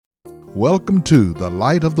Welcome to The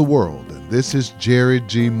Light of the World, and this is Jerry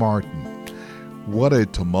G. Martin. What a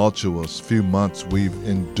tumultuous few months we've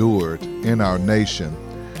endured in our nation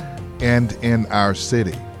and in our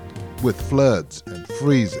city, with floods and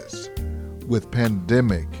freezes, with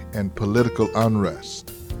pandemic and political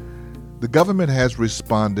unrest. The government has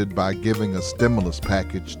responded by giving a stimulus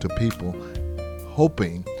package to people,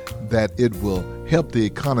 hoping that it will help the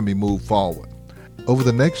economy move forward. Over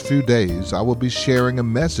the next few days, I will be sharing a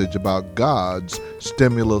message about God's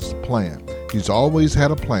stimulus plan. He's always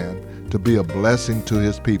had a plan to be a blessing to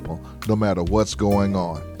His people, no matter what's going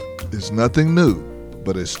on. It's nothing new,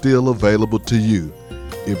 but it's still available to you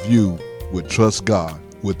if you would trust God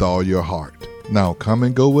with all your heart. Now come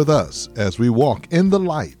and go with us as we walk in the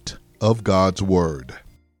light of God's Word.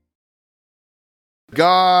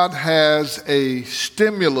 God has a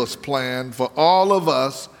stimulus plan for all of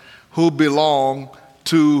us who belong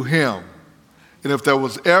to Him. And if there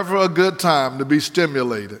was ever a good time to be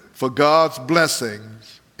stimulated for God's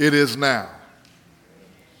blessings, it is now.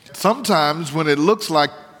 Sometimes when it looks like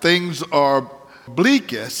things are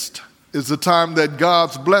bleakest is the time that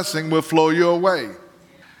God's blessing will flow your way.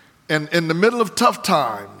 And in the middle of tough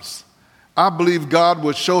times, I believe God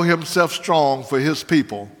will show Himself strong for His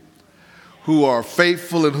people who are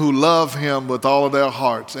faithful and who love Him with all of their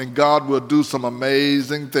hearts. And God will do some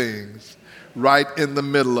amazing things right in the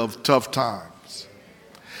middle of tough times.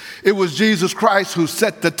 It was Jesus Christ who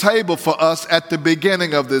set the table for us at the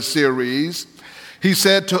beginning of this series. He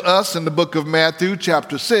said to us in the book of Matthew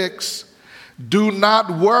chapter 6, "Do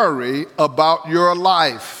not worry about your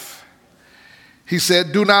life." He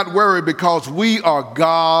said, "Do not worry, because we are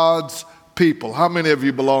God's people." How many of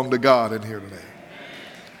you belong to God in here today?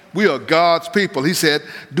 We are God's people. He said,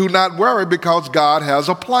 do not worry, because God has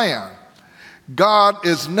a plan. God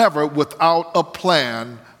is never without a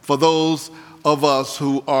plan for those of us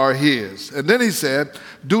who are His. And then He said,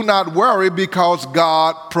 do not worry, because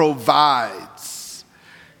God provides.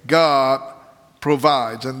 God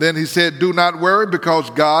provides. And then He said, do not worry, because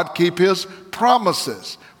God keeps His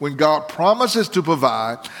promises. When God promises to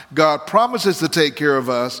provide, God promises to take care of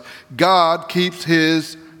us, God keeps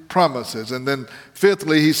His promises. And then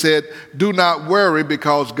fifthly, He said, do not worry,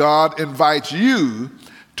 because God invites you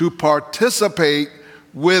to participate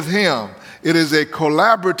with Him. It is a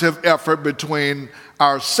collaborative effort between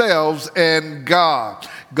ourselves and God.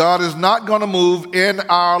 God is not going to move in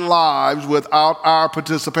our lives without our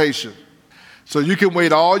participation. So you can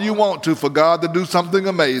wait all you want to for God to do something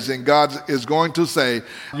amazing. God is going to say,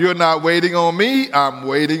 you're not waiting on me, I'm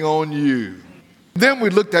waiting on you. Then we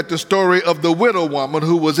looked at the story of the widow woman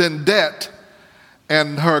who was in debt,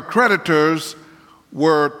 and her creditors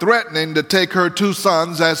were threatening to take her two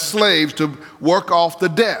sons as slaves to work off the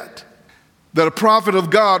debt. The prophet of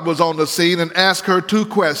God was on the scene and asked her two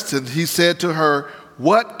questions. He said to her,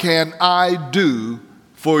 "What can I do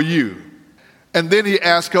for you?" And then he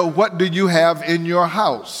asked her, "What do you have in your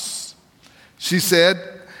house?" She said,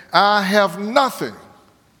 "I have nothing."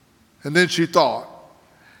 And then she thought,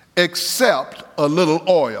 "Except a little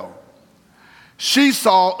oil." She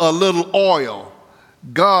saw a little oil.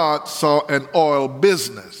 God saw an oil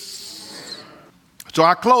business. So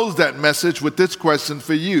I close that message with this question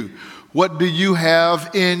for you. What do you have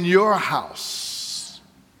in your house?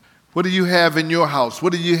 What do you have in your house?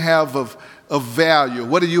 What do you have of value?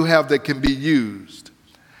 What do you have that can be used?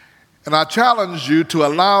 And I challenge you to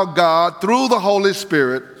allow God, through the Holy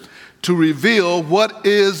Spirit, to reveal what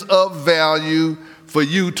is of value for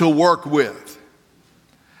you to work with.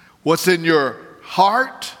 What's in your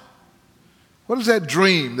heart? What is that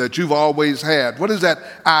dream that you've always had? What is that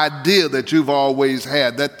idea that you've always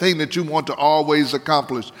had? That thing that you want to always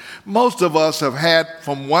accomplish? Most of us have had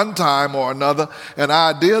from one time or another an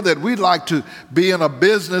idea that we'd like to be in a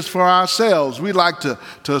business for ourselves. We'd like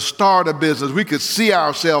to start a business. We could see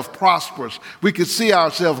ourselves prosperous. We could see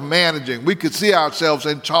ourselves managing. We could see ourselves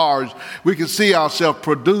in charge. We could see ourselves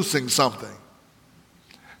producing something.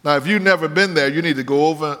 Now, if you've never been there, you need to go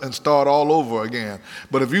over and start all over again.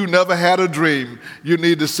 But if you never had a dream, you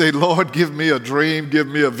need to say, Lord, give me a dream, give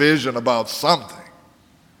me a vision about something.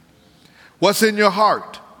 What's in your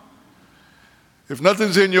heart? If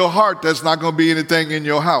nothing's in your heart, there's not going to be anything in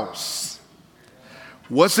your house.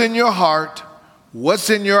 What's in your heart, what's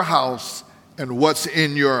in your house, and what's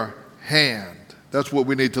in your hand? That's what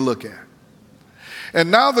we need to look at. And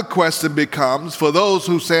now the question becomes, for those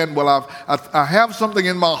who say, well, I have something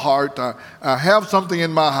in my heart, I have something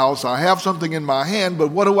in my house, I have something in my hand, but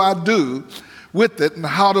what do I do with it, and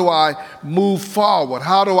how do I move forward?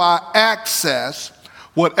 How do I access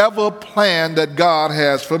whatever plan that God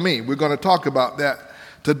has for me? We're going to talk about that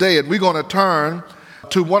today, and we're going to turn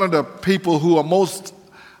to one of the people who are most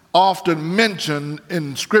often mentioned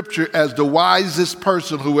in Scripture as the wisest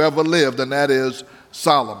person who ever lived, and that is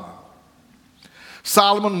Solomon.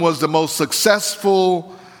 Solomon was the most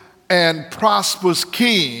successful and prosperous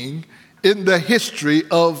king in the history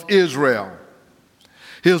of Israel.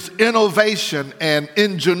 His innovation and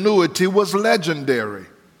ingenuity was legendary.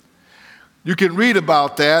 You can read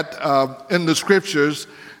about that in the Scriptures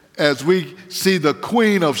as we see the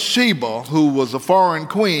Queen of Sheba, who was a foreign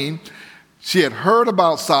queen. She had heard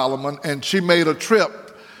about Solomon, and she made a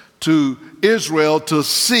trip to Israel to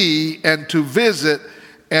see and to visit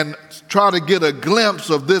and try to get a glimpse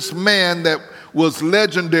of this man that was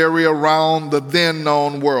legendary around the then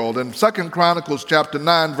known world. In 2 Chronicles chapter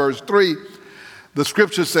 9, verse 3, the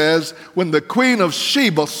scripture says, when the queen of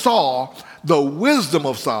Sheba saw the wisdom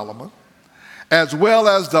of Solomon, as well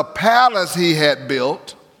as the palace he had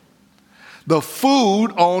built, the food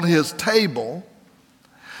on his table,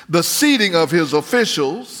 the seating of his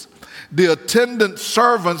officials, the attendant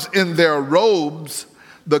servants in their robes,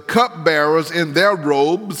 the cupbearers in their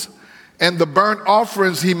robes, and the burnt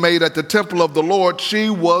offerings he made at the temple of the Lord, she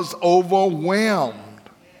was overwhelmed.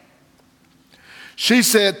 She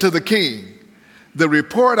said to the king, the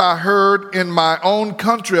report I heard in my own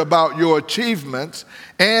country about your achievements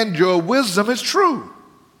and your wisdom is true.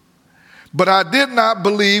 But I did not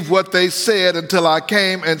believe what they said until I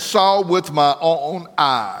came and saw with my own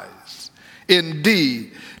eyes.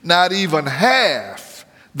 Indeed, not even half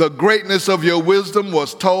the greatness of your wisdom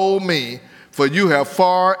was told me, for you have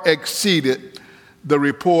far exceeded the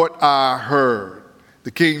report I heard.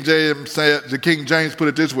 The King James put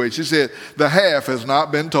it this way. She said, the half has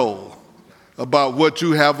not been told about what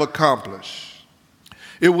you have accomplished.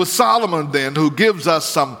 It was Solomon then who gives us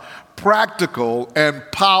some practical and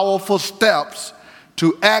powerful steps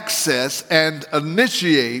to access and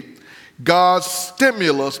initiate God's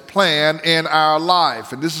stimulus plan in our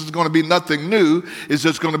life. And this is going to be nothing new. It's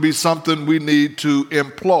just going to be something we need to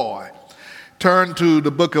employ. Turn to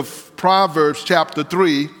the book of Proverbs chapter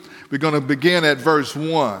 3. We're going to begin at verse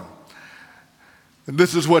 1. And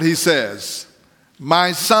this is what he says.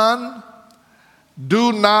 My son,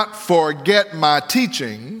 do not forget my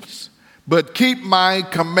teachings, but keep my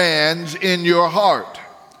commands in your heart,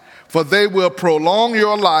 for they will prolong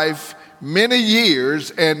your life many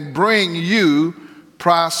years and bring you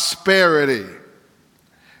prosperity.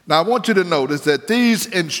 Now, I want you to notice that these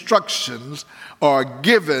instructions are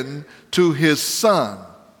given to his son.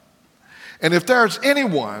 And if there's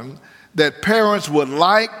anyone that parents would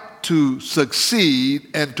like to succeed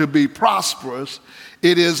and to be prosperous,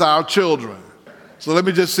 it is our children. So let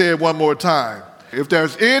me just say it one more time. If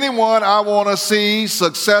there's anyone I want to see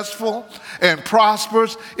successful and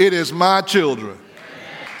prosperous, it is my children.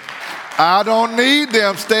 I don't need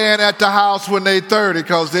them staying at the house when they're 30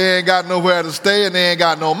 because they ain't got nowhere to stay and they ain't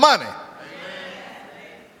got no money.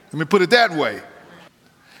 Let me put it that way.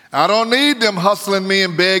 I don't need them hustling me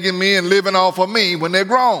and begging me and living off of me when they're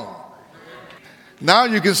grown. Now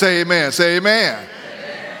you can say amen. Say amen.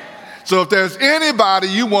 So if there's anybody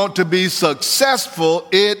you want to be successful,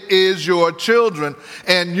 it is your children,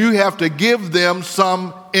 and you have to give them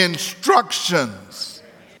some instructions.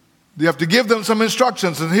 You have to give them some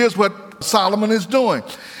instructions, and here's what Solomon is doing.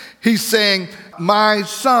 He's saying, my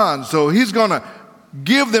son, so he's going to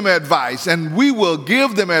give them advice, and we will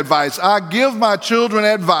give them advice. I give my children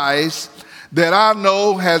advice that I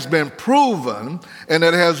know has been proven and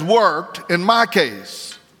that has worked in my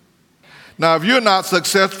case. Now, if you're not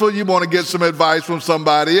successful, you want to get some advice from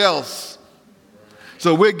somebody else.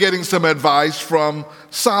 So we're getting some advice from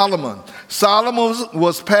Solomon. Solomon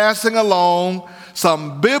was passing along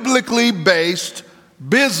some biblically based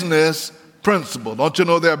business principle. Don't you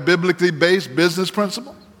know they're biblically based business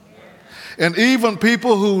principle? And even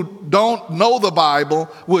people who don't know the Bible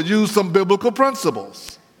will use some biblical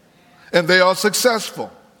principles, and they are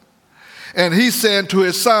successful. And he said to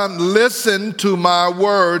his son, listen to my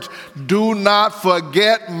words. Do not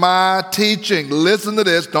forget my teaching. Listen to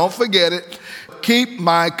this. Don't forget it. Keep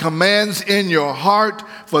my commands in your heart,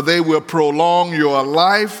 for they will prolong your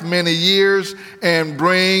life many years and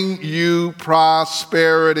bring you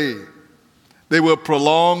prosperity. They will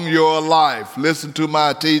prolong your life. Listen to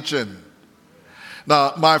my teaching.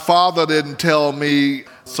 Now, my father didn't tell me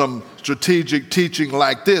some strategic teaching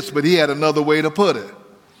like this, but he had another way to put it.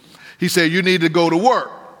 He said, you need to go to work,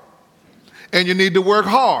 and you need to work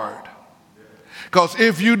hard. Because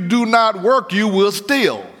if you do not work, you will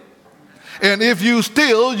steal. And if you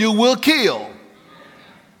steal, you will kill.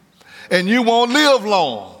 And you won't live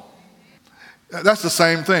long. That's the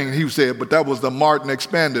same thing he said, but that was the Martin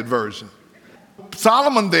expanded version.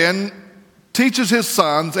 Solomon then teaches his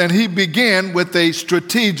sons, and he began with a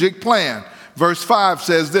strategic plan. Verse 5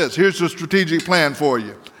 says this. Here's the strategic plan for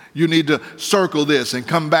you. You need to circle this and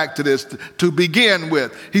come back to this to begin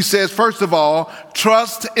with. He says, first of all,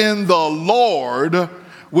 trust in the Lord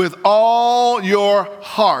with all your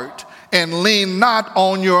heart and lean not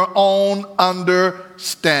on your own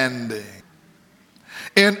understanding.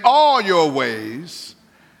 In all your ways,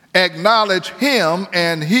 acknowledge him,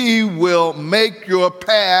 and he will make your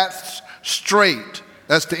paths straight.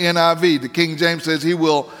 That's the NIV. The King James says he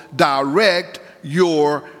will direct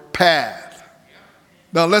your path.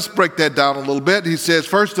 Now let's break that down a little bit. He says,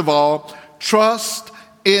 first of all, trust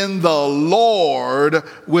in the Lord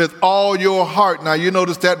with all your heart. Now you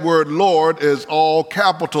notice that word Lord is all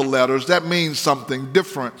capital letters. That means something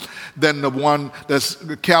different than the one that's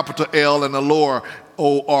capital L and the lower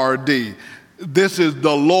O-R-D. This is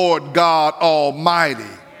the Lord God Almighty.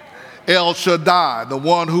 El Shaddai, the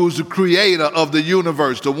one who's the creator of the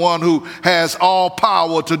universe, the one who has all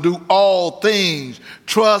power to do all things.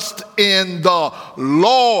 Trust in the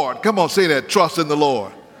Lord. Come on, say that. Trust in the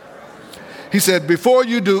Lord. He said, before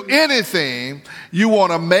you do anything, you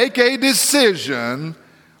want to make a decision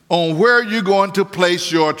on where you're going to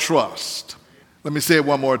place your trust. Let me say it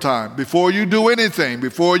one more time. Before you do anything,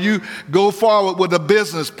 before you go forward with a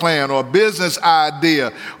business plan or a business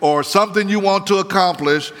idea or something you want to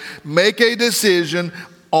accomplish, make a decision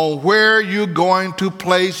on where you're going to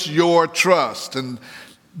place your trust. And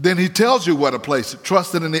then he tells you where to place it,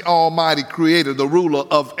 trusting in the Almighty Creator, the ruler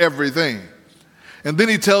of everything. And then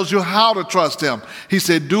he tells you how to trust him. He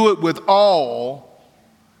said, do it with all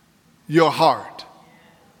your heart.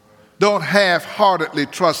 Don't half-heartedly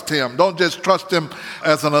trust him. Don't just trust him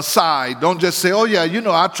as an aside. Don't just say, oh yeah,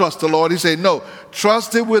 I trust the Lord. He said, no,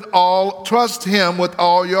 trust him with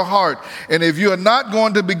all your heart. And if you are not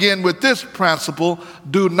going to begin with this principle,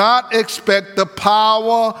 do not expect the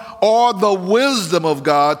power or the wisdom of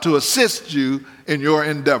God to assist you in your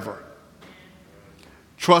endeavor.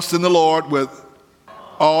 Trust in the Lord with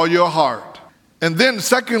all your heart. And then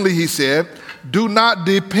secondly, he said, do not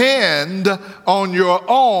depend on your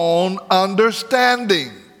own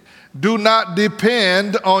understanding. Do not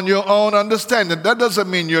depend on your own understanding. That doesn't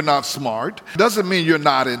mean you're not smart. It doesn't mean you're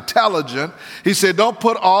not intelligent. He said, don't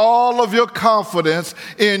put all of your confidence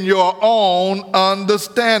in your own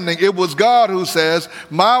understanding. It was God who says,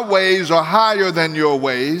 my ways are higher than your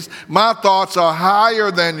ways. My thoughts are higher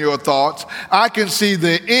than your thoughts. I can see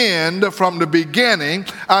the end from the beginning.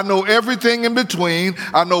 I know everything in between.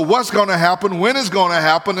 I know what's going to happen, when it's going to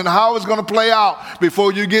happen, and how it's going to play out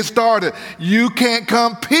before you get started. You can't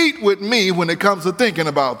compete with me when it comes to thinking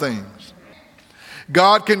about things.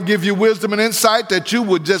 God can give you wisdom and insight that you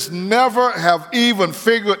would just never have even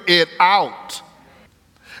figured it out.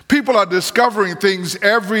 People are discovering things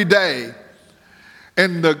every day.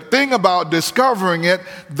 And the thing about discovering it,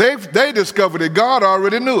 they discovered it. God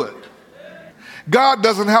already knew it. God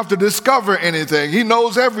doesn't have to discover anything. He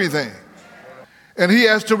knows everything. And he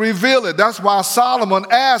has to reveal it. That's why Solomon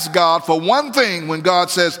asked God for one thing when God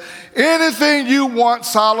says, anything you want,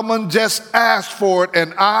 Solomon, just ask for it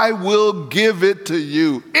and I will give it to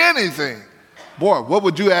you. Anything. Boy, what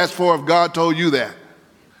would you ask for if God told you that?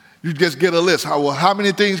 You just get a list. How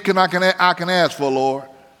many things I can ask for, Lord?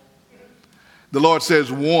 The Lord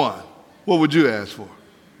says one. What would you ask for?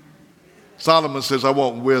 Solomon says, I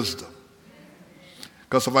want wisdom.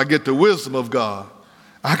 Because if I get the wisdom of God,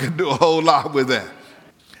 I can do a whole lot with that.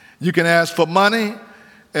 You can ask for money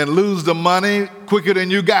and lose the money quicker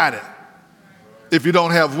than you got it if you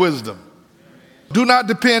don't have wisdom. Do not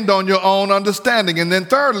depend on your own understanding. And then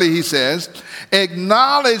thirdly, he says,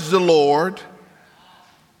 acknowledge the Lord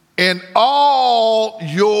in all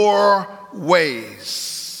your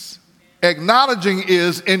ways. Acknowledging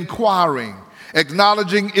is inquiring.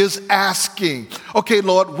 Acknowledging is asking. Okay,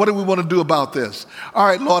 Lord, what do we want to do about this? All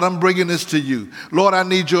right, Lord, I'm bringing this to you. Lord, I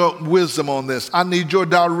need your wisdom on this. I need your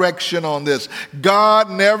direction on this. God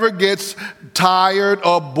never gets tired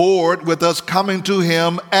or bored with us coming to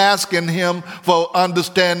him, asking him for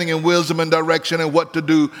understanding and wisdom and direction and what to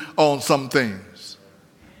do on some things.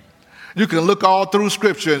 You can look all through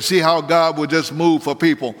Scripture and see how God will just move for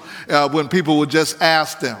people when people will just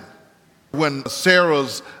ask them. When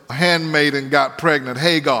Sarah's handmaiden got pregnant,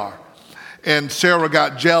 Hagar, and Sarah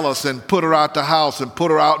got jealous and put her out the house and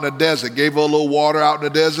put her out in the desert, gave her a little water out in the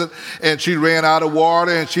desert, and she ran out of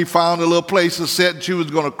water and she found a little place to sit and she was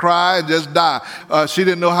going to cry and just die. She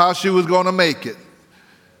didn't know how she was going to make it.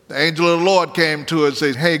 The angel of the Lord came to her and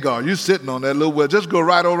said, Hagar, you sitting on that little well, just go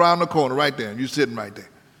right around the corner right there. You sitting right there.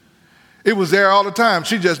 It was there all the time.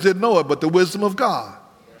 She just didn't know it, but the wisdom of God.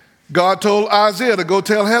 God told Isaiah to go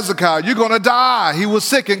tell Hezekiah, you're going to die. He was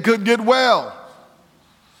sick and couldn't get well.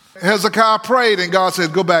 Hezekiah prayed, and God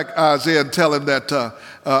said, go back, Isaiah, and tell him that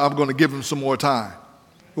I'm going to give him some more time.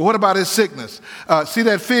 But what about his sickness? See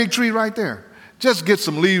that fig tree right there? Just get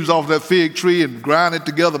some leaves off that fig tree and grind it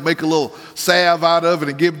together, make a little salve out of it,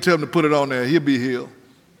 and give it to him to put it on there. He'll be healed.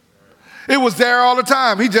 It was there all the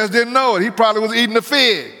time. He just didn't know it. He probably was eating the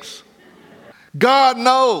figs. God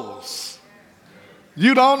knows.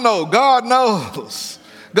 You don't know. God knows.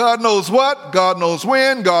 God knows what, God knows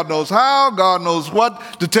when, God knows how, God knows what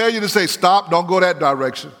to tell you to say, stop, don't go that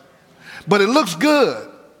direction. But it looks good.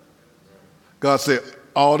 God said,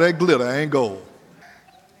 all that glitter ain't gold.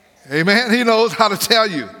 Amen. He knows how to tell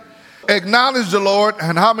you. Acknowledge the Lord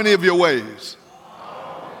in how many of your ways?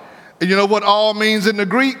 And you know what all means in the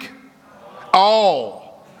Greek?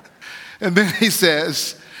 All. And then he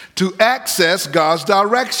says, to access God's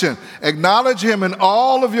direction. Acknowledge him in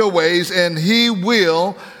all of your ways, and he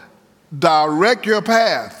will direct your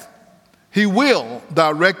path. He will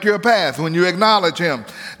direct your path when you acknowledge him.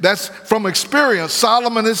 That's from experience.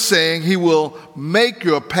 Solomon is saying he will make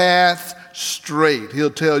your path straight.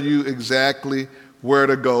 He'll tell you exactly where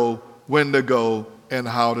to go, when to go, and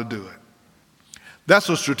how to do it. That's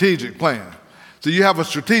a strategic plan. So you have a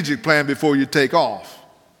strategic plan before you take off.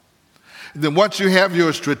 Then once you have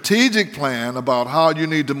your strategic plan about how you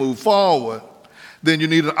need to move forward, then you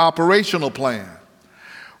need an operational plan.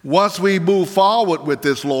 Once we move forward with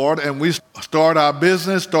this, Lord, and we start our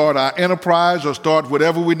business, start our enterprise, or start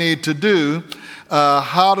whatever we need to do,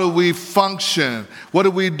 how do we function? What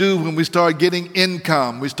do we do when we start getting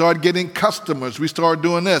income? We start getting customers. We start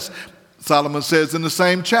doing this. Solomon says in the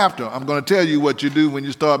same chapter, I'm going to tell you what you do when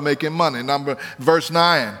you start making money. Verse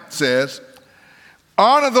 9 says,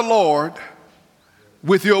 honor the Lord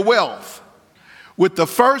with your wealth, with the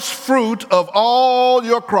first fruit of all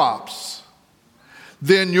your crops.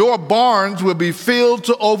 Then your barns will be filled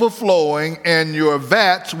to overflowing, and your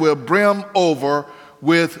vats will brim over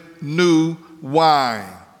with new wine.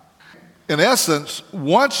 In essence,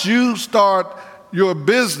 once you start your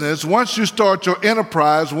business, once you start your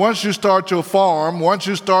enterprise, once you start your farm, once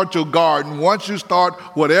you start your garden, once you start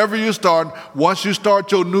whatever you start, once you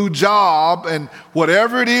start your new job and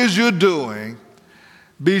whatever it is you're doing,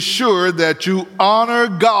 be sure that you honor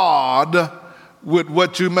God with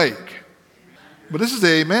what you make. But this is the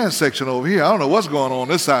amen section over here. I don't know what's going on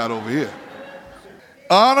this side over here.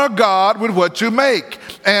 Honor God with what you make.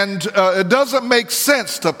 And it doesn't make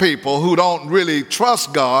sense to people who don't really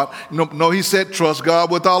trust God. No, he said trust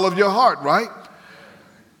God with all of your heart, right?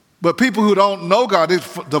 But people who don't know God,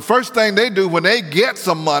 the first thing they do when they get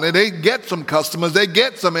some money, they get some customers, they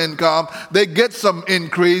get some income, they get some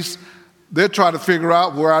increase, they're trying to figure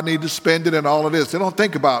out where I need to spend it and all of this. They don't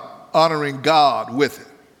think about honoring God with it.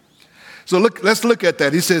 So let's look at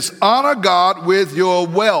that. He says, honor God with your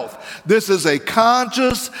wealth. This is a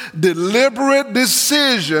conscious, deliberate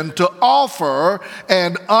decision to offer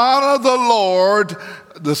and honor the Lord,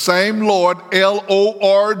 the same Lord,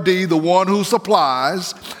 L-O-R-D, the one who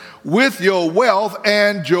supplies, with your wealth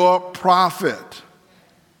and your profit.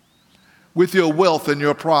 With your wealth and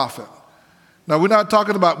your profit. Now, we're not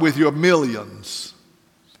talking about with your millions.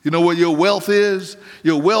 You know what your wealth is?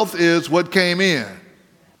 Your wealth is what came in.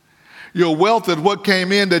 Your wealth is what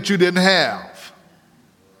came in that you didn't have.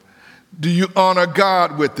 Do you honor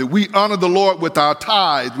God with it? We honor the Lord with our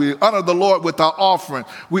tithes. We honor the Lord with our offering.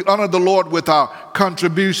 We honor the Lord with our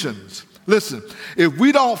contributions. Listen, if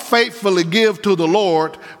we don't faithfully give to the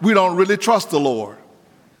Lord, we don't really trust the Lord.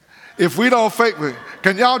 If we don't faithfully,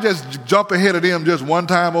 can y'all just jump ahead of them just one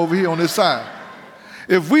time over here on this side?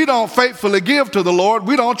 If we don't faithfully give to the Lord,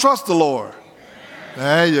 we don't trust the Lord.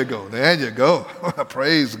 There you go. There you go.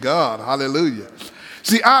 Praise God. Hallelujah.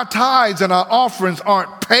 See, our tithes and our offerings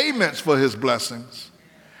aren't payments for his blessings.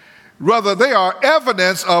 Rather, they are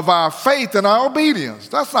evidence of our faith and our obedience.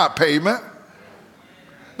 That's not payment.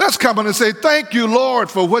 That's coming and say, thank you, Lord,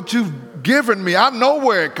 for what you've given me. I know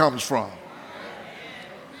where it comes from.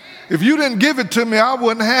 If you didn't give it to me, I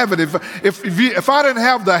wouldn't have it. If I didn't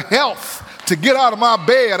have the health to get out of my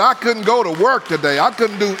bed, I couldn't go to work today. I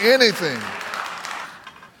couldn't do anything.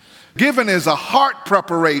 Giving is a heart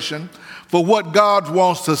preparation for what God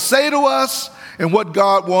wants to say to us and what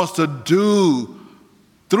God wants to do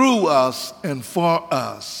through us and for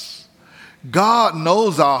us. God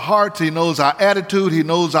knows our hearts. He knows our attitude. He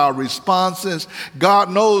knows our responses. God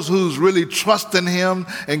knows who's really trusting him,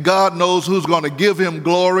 and God knows who's going to give him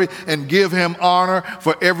glory and give him honor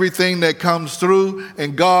for everything that comes through,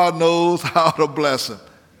 and God knows how to bless him.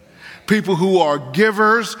 People who are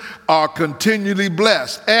givers are continually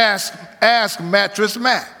blessed. Ask Mattress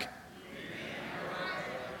Mac.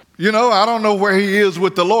 You know, I don't know where he is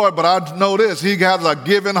with the Lord, but I know this. He has a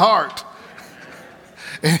giving heart.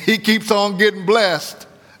 And he keeps on getting blessed.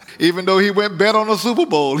 Even though he went bet on the Super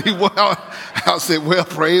Bowl. I said, well,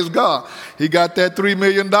 praise God. He got that $3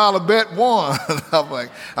 million bet won. I'm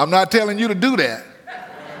like, I'm not telling you to do that.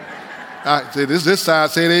 I said, this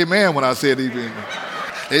side said amen when I said amen.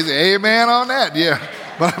 They said amen on that, yeah.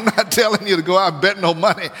 But I'm not telling you to go out and bet no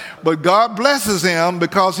money. But God blesses him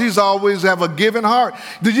because he's always have a giving heart.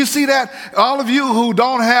 Did you see that? All of you who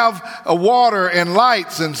don't have water and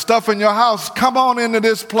lights and stuff in your house, come on into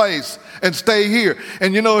this place and stay here.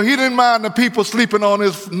 And you know, he didn't mind the people sleeping on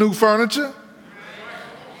his new furniture.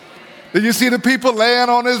 Did you see the people laying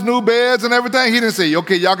on his new beds and everything? He didn't say,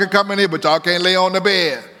 okay, y'all can come in here, but y'all can't lay on the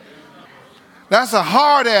bed. That's a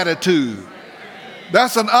hard attitude.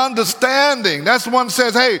 That's an understanding. That's one that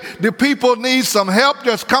says, hey, the people need some help,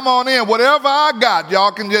 just come on in. Whatever I got,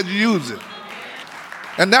 y'all can just use it.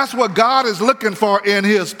 And that's what God is looking for in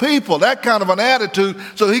his people, that kind of an attitude,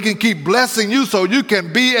 so he can keep blessing you so you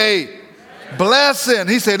can be a blessing.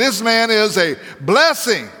 He said, this man is a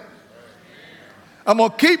blessing. I'm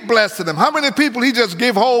going to keep blessing him. How many people he just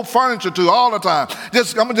give whole furniture to all the time?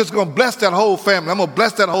 I'm just going to bless that whole family. I'm going to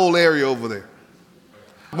bless that whole area over there.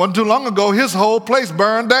 Wasn't too long ago, his whole place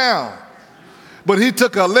burned down. But he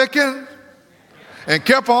took a licking and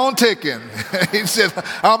kept on ticking. He said,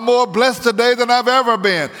 I'm more blessed today than I've ever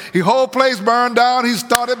been. His whole place burned down. He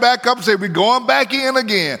started back up and said, we're going back in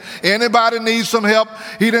again. Anybody needs some help?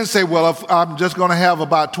 He didn't say, well, I'm just going to have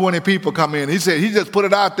about 20 people come in. He said, he just put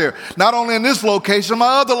it out there. Not only in this location,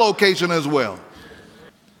 my other location as well.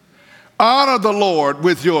 Honor the Lord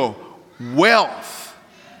with your wealth.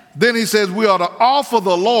 Then he says we ought to offer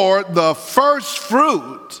the Lord the first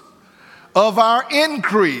fruit of our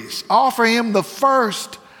increase. Offer him the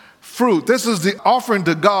first fruit. This is the offering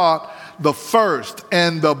to God, the first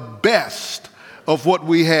and the best of what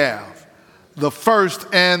we have. The first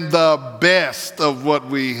and the best of what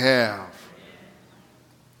we have.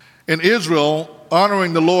 In Israel,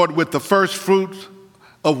 honoring the Lord with the first fruit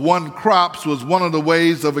of one crops was one of the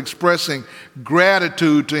ways of expressing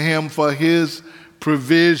gratitude to him for his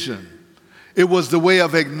provision. It was the way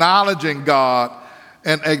of acknowledging God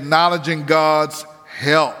and acknowledging God's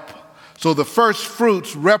help. So the first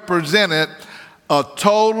fruits represented a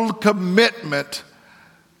total commitment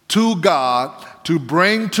to God to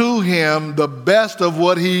bring to him the best of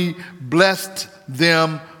what he blessed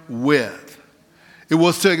them with. It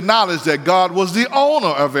was to acknowledge that God was the owner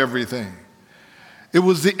of everything. It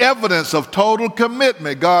was the evidence of total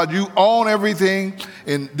commitment. God, you own everything,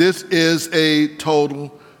 and this is a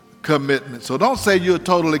total commitment. So don't say you're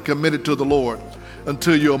totally committed to the Lord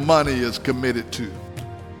until your money is committed to.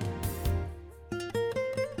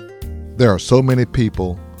 There are so many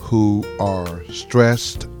people who are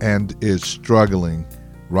stressed and is struggling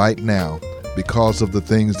right now because of the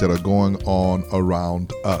things that are going on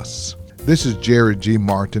around us. This is Jerry G.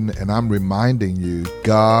 Martin, and I'm reminding you,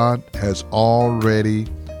 God has already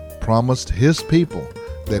promised his people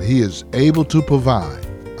that he is able to provide.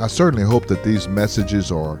 I certainly hope that these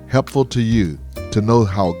messages are helpful to you to know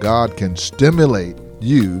how God can stimulate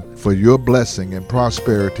you for your blessing and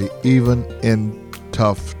prosperity even in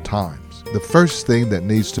tough times. The first thing that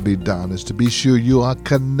needs to be done is to be sure you are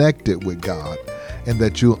connected with God and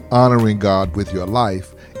that you're honoring God with your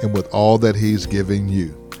life and with all that he's giving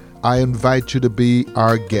you. I invite you to be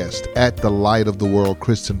our guest at the Light of the World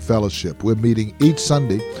Christian Fellowship. We're meeting each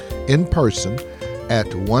Sunday in person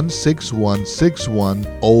at 16161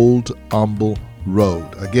 Old Humble Road.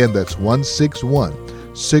 Again, that's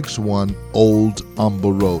 16161 Old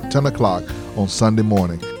Humble Road, 10 o'clock on Sunday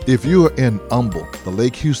morning. If you are in Humble, the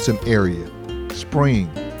Lake Houston area, Spring,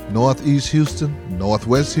 Northeast Houston,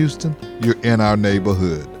 Northwest Houston, you're in our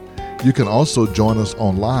neighborhood. You can also join us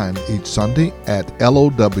online each Sunday at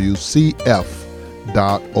lowcf.org.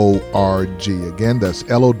 Again, that's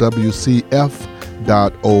lowcf.org.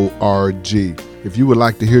 If you would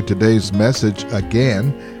like to hear today's message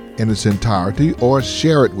again in its entirety or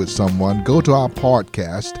share it with someone, go to our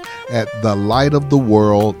podcast at The Light of the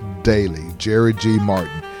World Daily, Jerry G.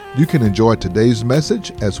 Martin. You can enjoy today's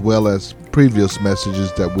message as well as previous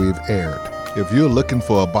messages that we've aired. If you're looking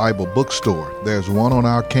for a Bible bookstore, there's one on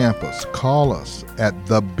our campus. Call us at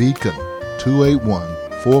The Beacon,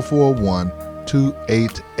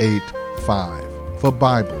 281-441-2885. For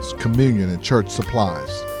Bibles, communion, and church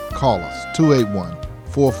supplies, call us,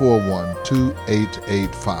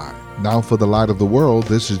 281-441-2885. Now for the Light of the World,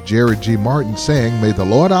 this is Jerry G. Martin saying, may the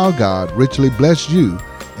Lord our God richly bless you,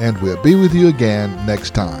 and we'll be with you again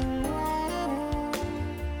next time.